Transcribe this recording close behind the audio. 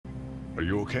Are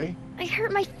you okay? I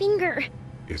hurt my finger.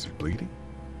 Is it bleeding?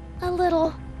 A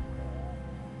little.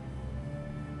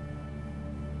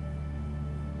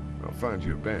 I'll find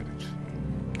you a bandage.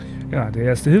 Ja, der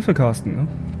Erste-Hilfe-Kasten, ne?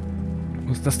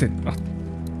 Wo ist das denn? Ach,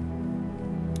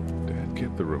 Dad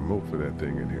kept the remote for that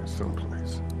thing in here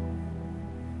someplace.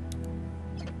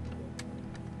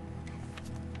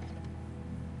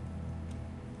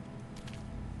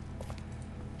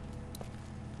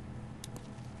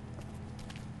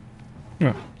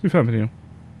 ja, die Fernbedienung.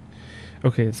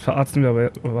 Okay, jetzt verarzten wir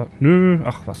aber nö,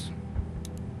 ach was.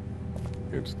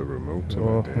 It's the remote to So,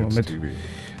 my dad's Moment. TV.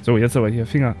 So, jetzt aber hier,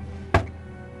 Finger.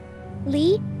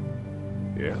 Lee,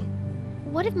 Yeah?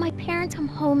 what if my parents come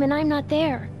home and I'm not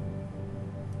there?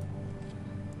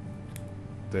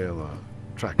 They'll,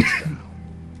 track us down.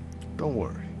 Don't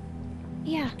worry.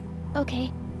 Yeah,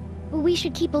 okay. We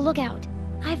should keep a lookout.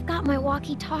 I've got my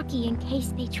walkie-talkie in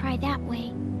case they try that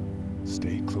way.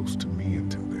 Stay close to me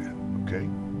until then, okay?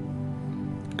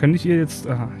 Könnte ich ihr jetzt...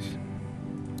 Aha,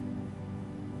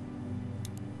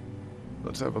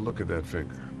 Let's have a look at that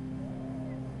finger.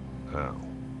 How?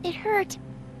 It hurt.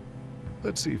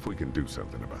 Let's see if we can do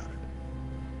something about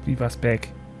it. wie war's back?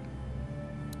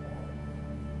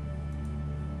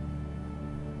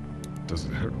 Does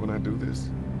it hurt when I do this?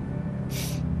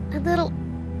 A little.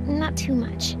 Not too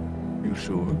much. You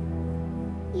sure?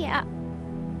 Yeah.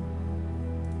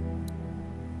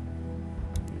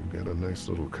 You've got a nice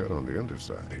little cut on the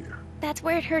underside here. That's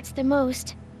where it hurts the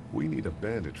most. We need a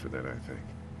bandage for that, I think.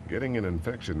 Getting an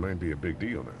infection might be a big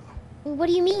deal now. What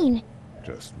do you mean?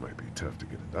 Just might be tough to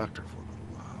get a doctor for a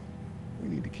little while. We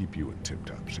need to keep you in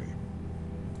tip-top shape.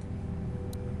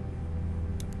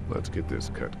 Let's get this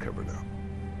cut covered up.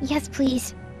 Yes,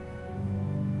 please.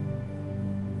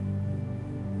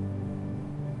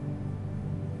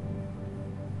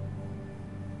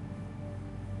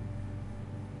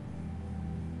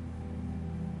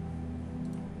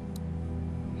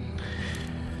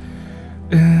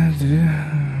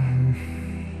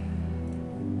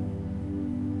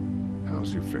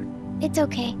 How's your finger? It's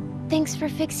okay. Thanks for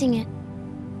fixing it.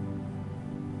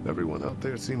 Everyone out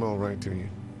there seem all right to you?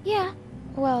 Yeah.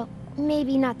 Well,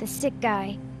 maybe not the sick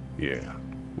guy. Yeah,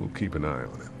 we'll keep an eye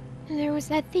on him. There was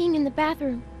that thing in the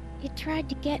bathroom. It tried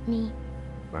to get me.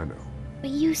 I know. But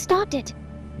you stopped it.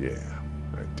 Yeah,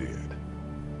 I did.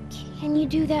 Can you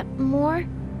do that more?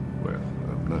 Well,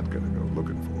 I'm not gonna go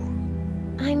looking for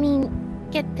him. I mean,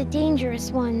 get the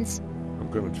dangerous ones.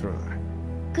 I'm gonna try.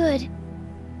 Good.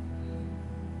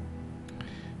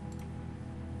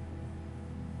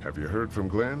 Have you heard from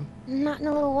Glenn? Not in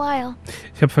a little while.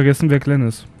 Ich habe vergessen, wer Glenn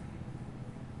ist.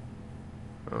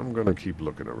 I'm gonna keep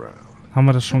looking around. Haben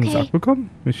wir das schon Okay. gesagt bekommen?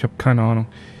 Ich habe keine Ahnung.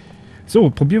 So,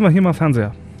 probieren wir hier mal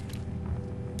Fernseher.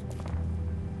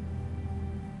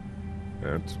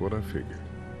 That's what I figured.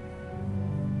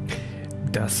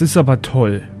 Das ist aber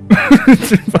toll.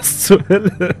 Was zur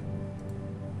Hölle?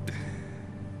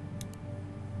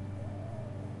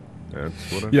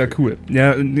 That's what I Ja, figured. cool.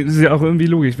 Ja, das ist ja auch irgendwie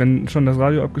logisch. Wenn schon das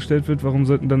Radio abgestellt wird, warum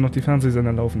sollten dann noch die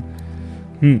Fernsehsender laufen?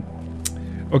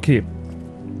 Okay.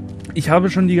 Ich habe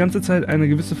schon die ganze Zeit eine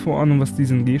gewisse Vorahnung, was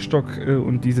diesen Gehstock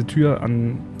und diese Tür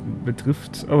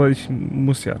betrifft, aber ich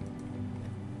muss ja.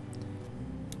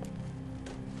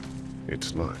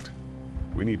 It's locked.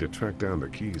 We need to track down the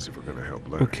keys if we're gonna help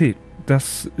Larry. Okay,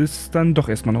 das ist dann doch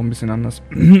erstmal noch ein bisschen anders.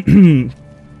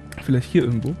 Vielleicht hier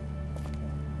irgendwo. My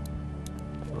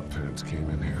parents came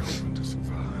in here hoping to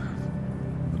survive.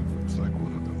 But it looks like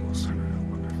one of them was hurt.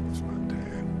 I wonder if it was my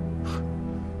dad.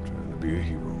 Trying to be a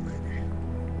hero, maybe.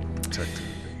 Protected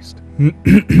at least.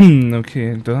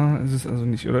 Okay, da ist es also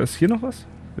nicht. Oder ist hier noch was?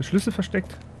 Der Schlüssel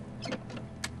versteckt?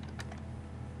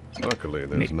 Luckily,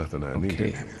 there's Nee. nothing I need in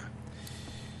Okay. here.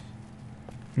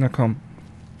 Na komm,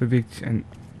 beweg dich ein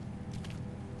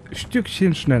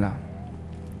Stückchen schneller.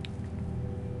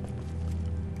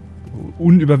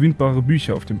 Unüberwindbare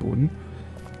Bücher auf dem Boden.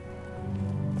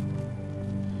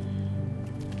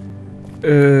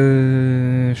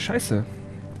 Scheiße.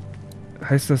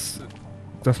 Heißt das,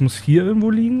 das muss hier irgendwo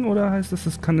liegen oder heißt das,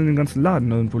 das kann in dem ganzen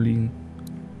Laden irgendwo liegen?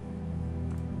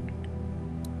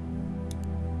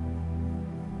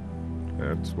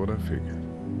 That's what I figured.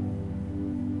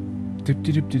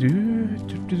 Dip-di-dip-di-dü,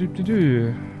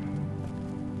 dip-di-dip-di-dü.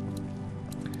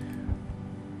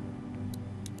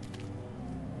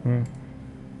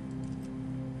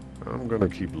 I'm gonna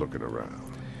keep looking around.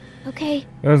 Okay.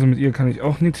 Also mit ihr kann ich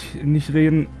auch nicht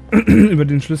reden. Über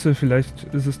den Schlüssel, vielleicht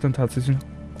ist es dann tatsächlich...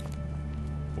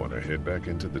 Wanna head back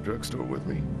into the drugstore with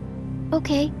me?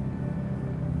 Okay.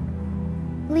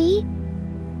 Lee,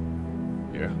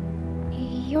 Yeah.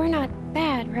 you're not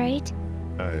bad, right?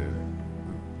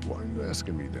 Why are you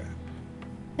asking me that?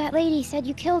 That lady said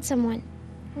you killed someone.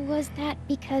 Was that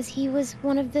because he was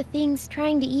one of the things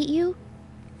trying to eat you?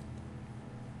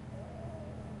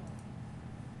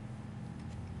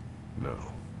 No,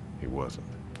 he wasn't.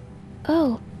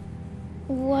 Oh.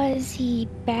 Was he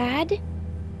bad?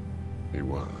 He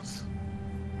was.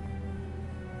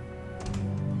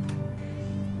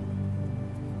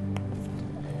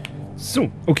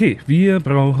 So, okay, wir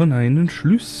brauchen einen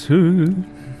Schlüssel.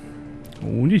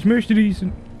 Und ich möchte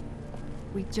diesen.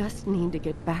 We just need to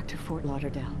get back to Fort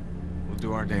Lauderdale. We'll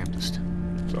do our damnedest.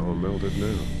 It's all melted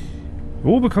now.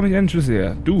 Wo bekomme ich einen Schlüssel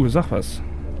her? Du, sag was.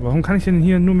 Warum kann ich denn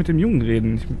hier nur mit dem Jungen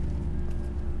reden?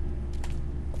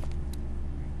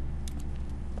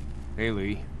 Hey,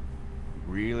 Lee.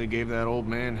 Really gave that old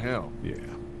man hell. Yeah.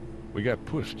 We got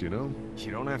pushed, you know?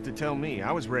 You don't have to tell me.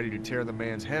 I was ready to tear the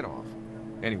man's head off.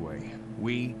 Anyway,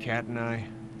 we, Kat and I,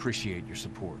 appreciate your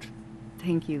support.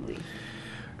 Thank you, Lee.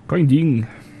 Kein Ding.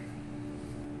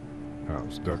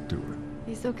 How's Duck doing?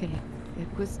 He's okay.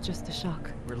 It was just a shock.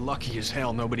 We're lucky as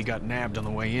hell nobody got nabbed on the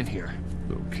way in here.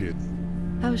 No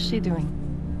kidding. How's she doing?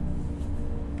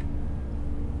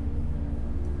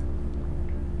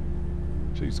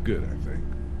 She's good, I think.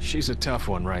 She's a tough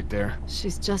one right there.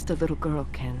 She's just a little girl,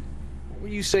 Ken. What were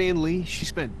you saying, Lee? She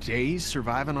spent days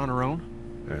surviving on her own?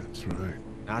 That's right.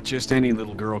 Not just any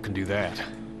little girl can do that.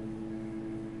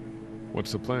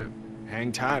 What's the plan?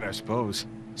 Hang tight, I suppose.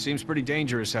 Seems pretty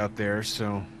dangerous out there,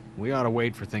 so we ought to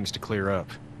wait for things to clear up.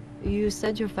 You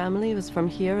said your family was from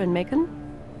here in Macon?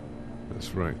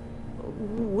 That's right.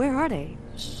 Where are they?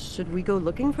 Should we go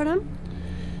looking for them?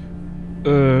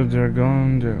 They're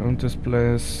gone, they're on this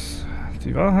place.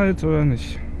 Die Wahrheit oder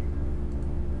nicht?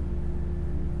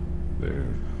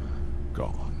 They're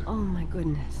gone. Oh my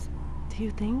goodness. Do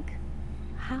you think?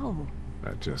 How?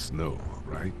 I just know,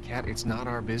 right? Kat, it's not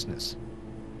our business.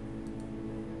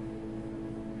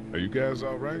 Are you guys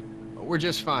all right? We're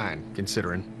just fine,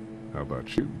 considering. How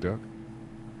about you, Duck?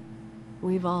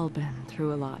 We've all been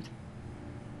through a lot.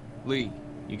 Lee,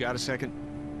 you got a second?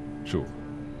 Sure.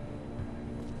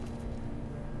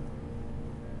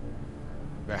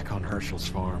 Back on Herschel's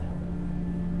farm.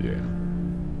 Yeah.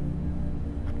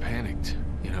 I panicked,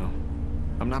 you know.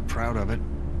 I'm not proud of it,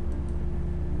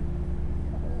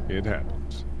 It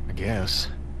happens. I guess.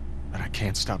 But I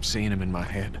can't stop seeing him in my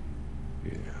head.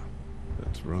 Yeah.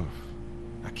 That's rough.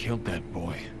 I killed that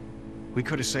boy. We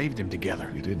could have saved him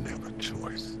together. You didn't have a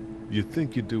choice. You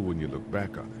think you do when you look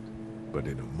back on it. But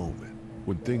in a moment,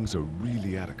 when things are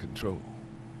really out of control,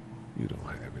 you don't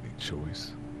have any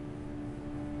choice.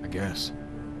 I guess.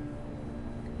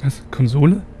 Was?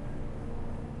 Konsole?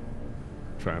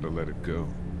 Try to let it go.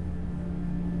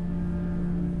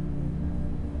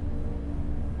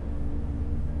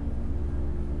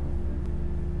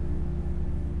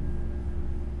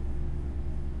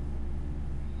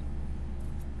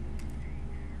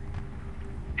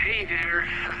 Hey there,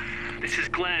 this is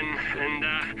Glenn, and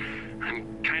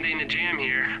I'm kinda in a jam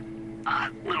here.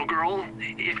 Little girl,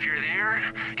 if you're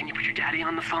there, can you put your daddy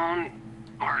on the phone?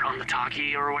 Or on the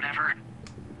talkie or whatever?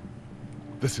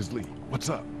 This is Lee. What's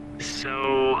up?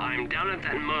 So, I'm down at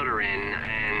that motor inn,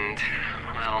 and,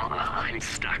 well, I'm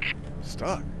stuck.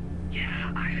 Stuck?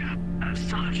 Yeah, I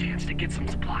saw a chance to get some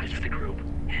supplies for the group,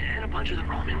 and a bunch of the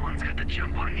Roman ones got the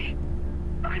jump on me.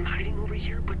 I'm hiding over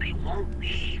here, but they won't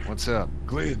leave. What's up?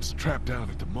 Glenn's trapped out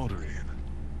at the motor inn.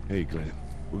 Hey, Glenn.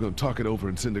 We're gonna talk it over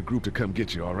and send a group to come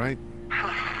get you, all right?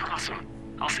 Awesome.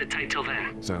 I'll sit tight till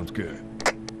then. Sounds good.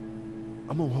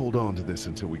 I'm gonna hold on to this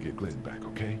until we get Glenn back,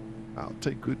 okay? I'll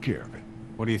take good care of it.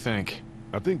 What do you think?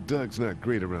 I think Doug's not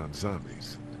great around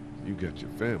zombies. You got your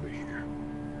family here.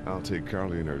 I'll take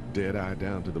Carly and her dead eye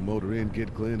down to the motor inn,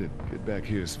 get Glenn, and get back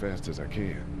here as fast as I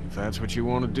can. If that's what you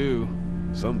want to do.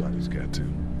 Somebody's got to.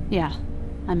 Yeah,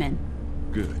 I'm in.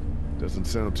 Good. Doesn't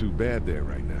sound too bad there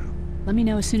right now. Let me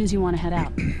know as soon as you want to head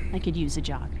out. I could use a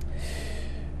jog.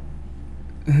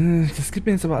 Das geht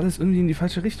mir jetzt aber alles irgendwie in die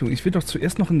falsche Richtung. Ich will doch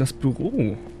zuerst noch in das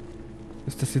Büro.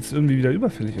 Ist das jetzt irgendwie wieder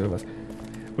überfällig oder was?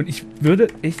 Und ich würde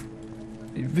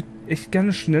echt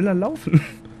gerne schneller laufen.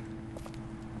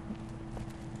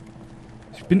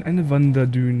 Ich bin eine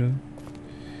Wanderdüne.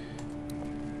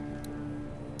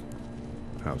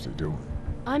 How's he doing?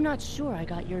 I'm not sure I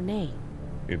got your name.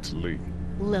 It's Lee.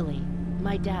 Lily.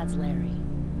 My dad's Larry.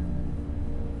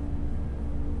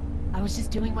 I was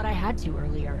just doing what I had to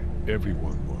earlier.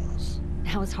 Everyone was.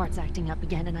 Now his heart's acting up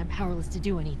again and I'm powerless to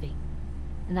do anything.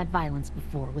 And that violence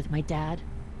before with my dad,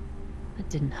 that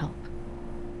didn't help.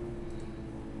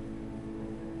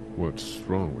 What's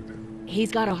wrong with him?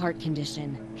 He's got a heart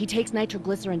condition. He takes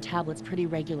nitroglycerin tablets pretty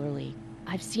regularly.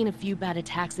 I've seen a few bad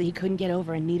attacks that he couldn't get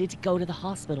over and needed to go to the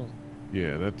hospital.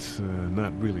 Yeah, that's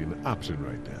not really an option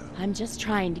right now. I'm just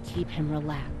trying to keep him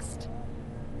relaxed.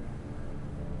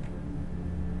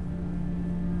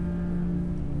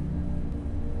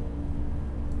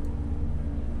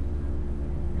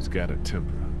 He's got a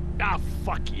temper. Ah,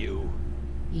 fuck you.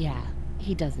 Yeah,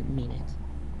 he doesn't mean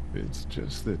it. It's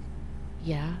just that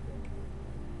Yeah?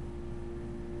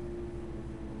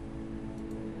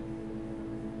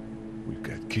 we've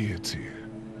got kids here.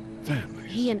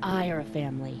 Families. He and I are a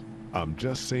family. I'm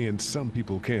just saying some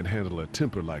people can't handle a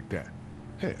temper like that.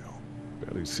 Hell,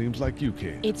 barely seems like you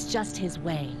can. It's just his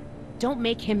way. Don't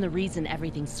make him the reason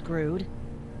everything's screwed.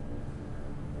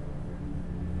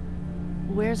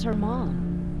 Where's her mom?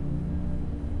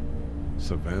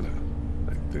 Savannah,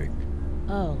 I think.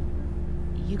 Oh,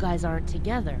 you guys aren't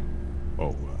together.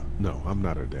 Oh, no, I'm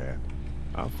not her dad.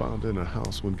 I found her in a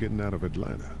house when getting out of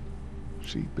Atlanta.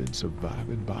 She'd been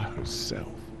surviving by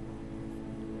herself.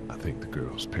 I think the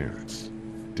girl's parents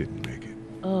didn't make it.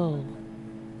 Oh,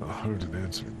 I heard an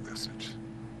answering message.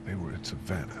 They were in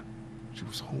Savannah. She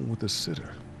was home with a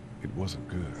sitter. It wasn't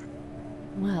good.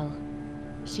 well,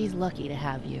 she's lucky to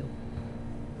have you.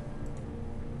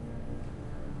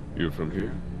 You're from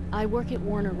here? I work at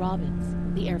Warner Robins,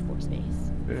 the Air Force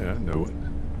Base. Yeah, I know it.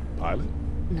 Pilot?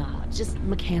 Nah, just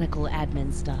mechanical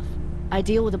admin stuff. I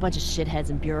deal with a bunch of shitheads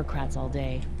and bureaucrats all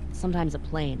day. Sometimes a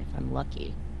plane, if I'm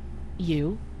lucky.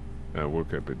 You? I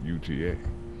work up at UGA.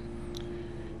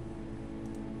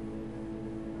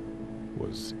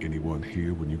 Was anyone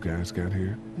here when you guys got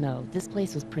here? No, this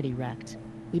place was pretty wrecked.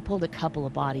 We pulled a couple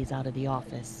of bodies out of the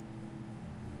office.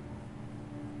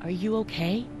 Are you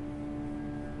okay?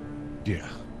 Yeah,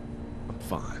 I'm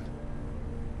fine.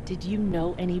 Did you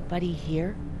know anybody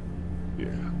here?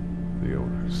 Yeah, the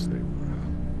owners,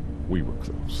 we were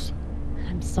close.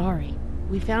 I'm sorry.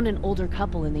 We found an older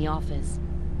couple in the office.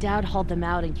 Dad hauled them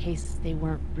out in case they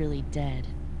weren't really dead.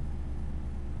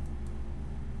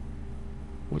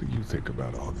 What do you think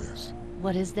about all this?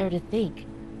 What is there to think?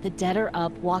 The dead are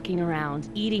up, walking around,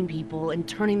 eating people, and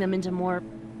turning them into more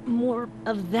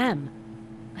of them.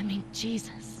 I mean,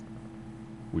 Jesus.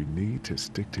 We need to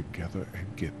stick together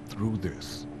and get through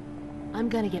this. I'm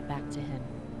gonna get back to him.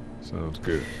 Sounds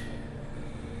good.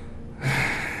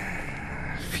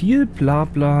 Viel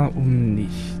Blabla um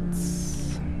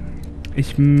nichts.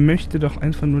 Ich möchte doch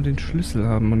einfach nur den Schlüssel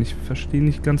haben und ich verstehe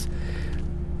nicht ganz...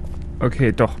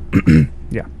 Okay, doch.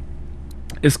 Ja.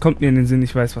 Es kommt mir in den Sinn,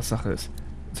 ich weiß, was Sache ist.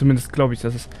 Zumindest glaube ich,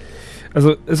 dass es...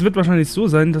 Also, es wird wahrscheinlich so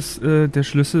sein, dass der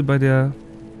Schlüssel bei der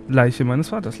Leiche meines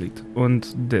Vaters liegt.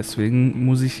 Und deswegen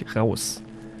muss ich raus.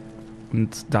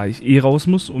 Und da ich raus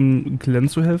muss, um Glenn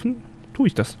zu helfen, tue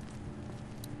ich das.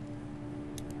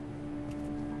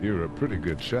 You're a pretty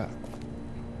good shot.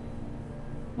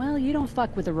 Well, you don't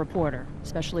fuck with a reporter,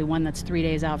 especially one that's 3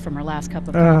 days out from her last cup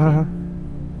of coffee.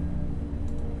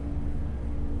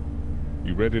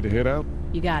 You ready to head out?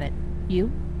 You got it.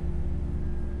 You?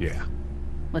 Yeah.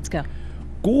 Let's go.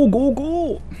 Go, go,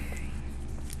 go!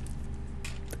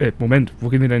 Moment, wo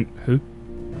gehen wir denn? Hä?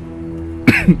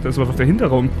 Das war doch der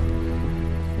Hinterraum.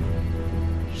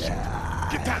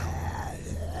 Get down!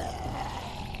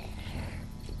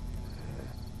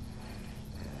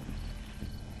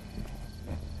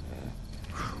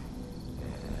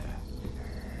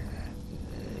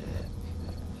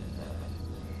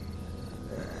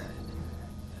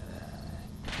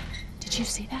 Did you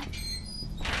see that?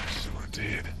 Sure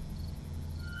did.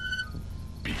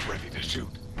 Be ready to shoot.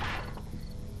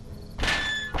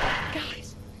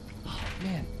 Guys! Oh,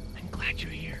 man, I'm glad you're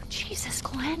here. Jesus,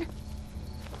 Glenn.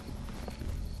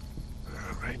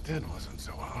 Right then wasn't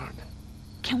so hard.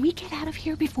 Can we get out of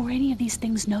here before any of these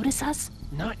things notice us?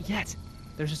 Not yet.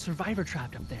 There's a survivor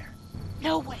trapped up there.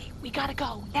 No way. We gotta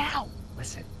go, now.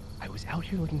 Listen, I was out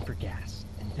here looking for gas,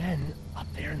 and then, up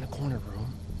there in the corner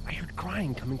room, I heard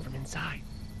crying coming from inside.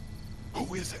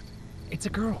 Who is it? It's a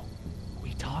girl.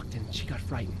 We talked and she got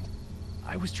frightened.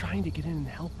 I was trying to get in and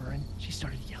help her, and she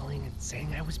started yelling and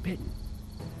saying I was bitten.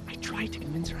 I tried to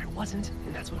convince her I wasn't,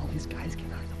 and that's when all these guys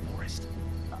came out of the forest.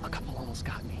 A couple almost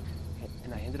got me,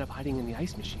 and I ended up hiding in the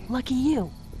ice machine. Lucky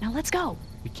you. Now let's go.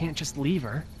 We can't just leave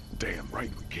her. Damn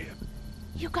right we can.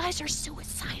 You guys are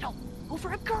suicidal.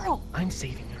 Over a girl. I'm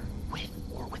saving her, with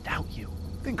or without you.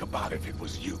 Think about if it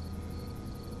was you.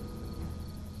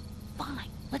 Fine.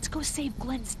 Let's go save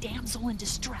Glenn's damsel in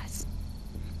distress.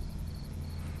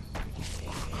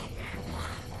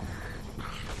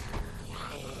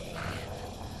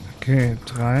 Okay,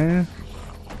 3,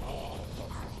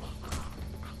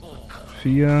 4,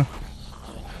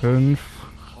 5.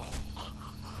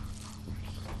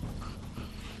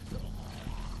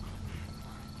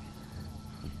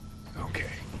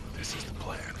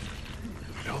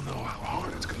 We don't know how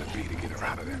hard it's gonna be to get her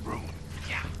out of that room.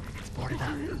 Yeah, it's boarded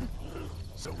up.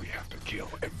 So we have to kill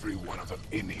every one of them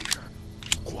in here.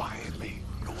 Quietly.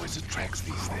 Noise attracts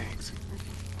these things.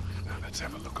 Now let's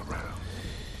have a look around.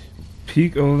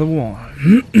 Peek over the wall.